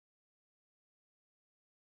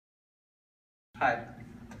Hi,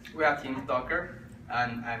 we are Team Stalker,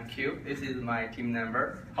 and I'm Q. This is my team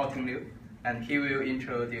member, Team Liu, and he will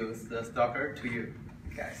introduce the Stalker to you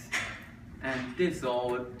guys. And this is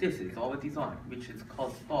our design, which is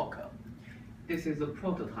called Stalker. This is a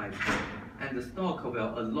prototype, and the Stalker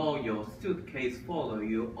will allow your suitcase follow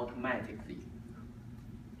you automatically.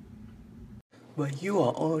 When you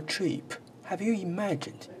are on a trip, have you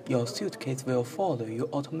imagined your suitcase will follow you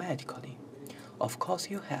automatically? Of course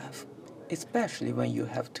you have, especially when you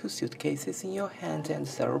have 2 suitcases in your hands and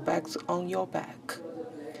several bags on your back.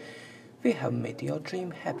 We have made your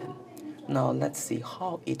dream happen. Now let's see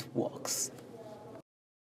how it works.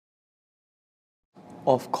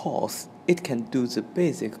 Of course, it can do the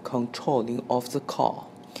basic controlling of the car.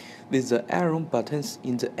 With the arrow buttons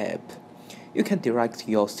in the app, you can direct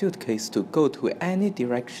your suitcase to go to any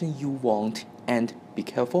direction you want, and be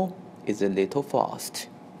careful, it's a little fast.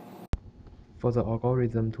 For the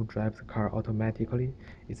algorithm to drive the car automatically,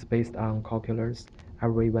 it's based on calculus.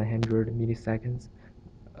 Every 100 milliseconds,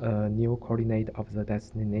 a new coordinate of the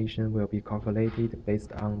destination will be calculated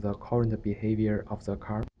based on the current behavior of the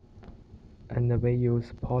car. And we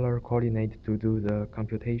use polar coordinate to do the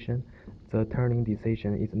computation. The turning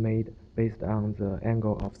decision is made based on the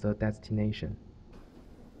angle of the destination.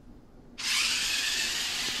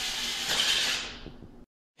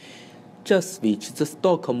 Just switch the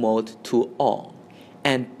Stalker mode to on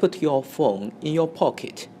and put your phone in your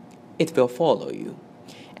pocket. It will follow you.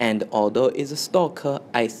 And although it's a stalker,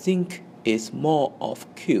 I think it's more of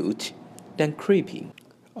cute than creepy.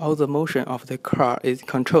 All the motion of the car is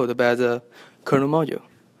controlled by the kernel module.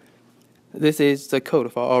 This is the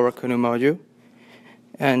code for our kernel module.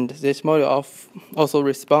 And this module also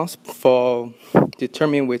responds for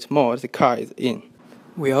determining which mode the car is in.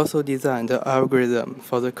 We also designed the algorithm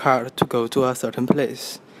for the car to go to a certain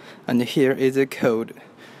place. And here is the code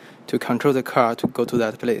to control the car to go to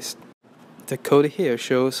that place. The code here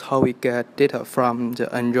shows how we get data from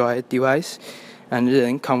the Android device and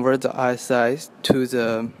then convert the eye size to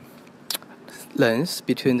the length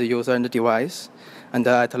between the user and the device, and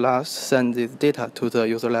at last send this data to the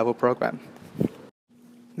user level program.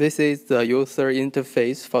 This is the user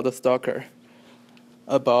interface for the Stalker.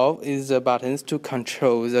 Above is the buttons to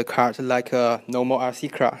control the car like a normal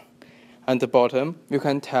RC car. At the bottom, you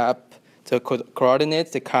can tap the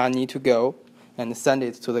coordinates the car needs to go and send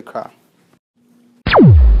it to the car.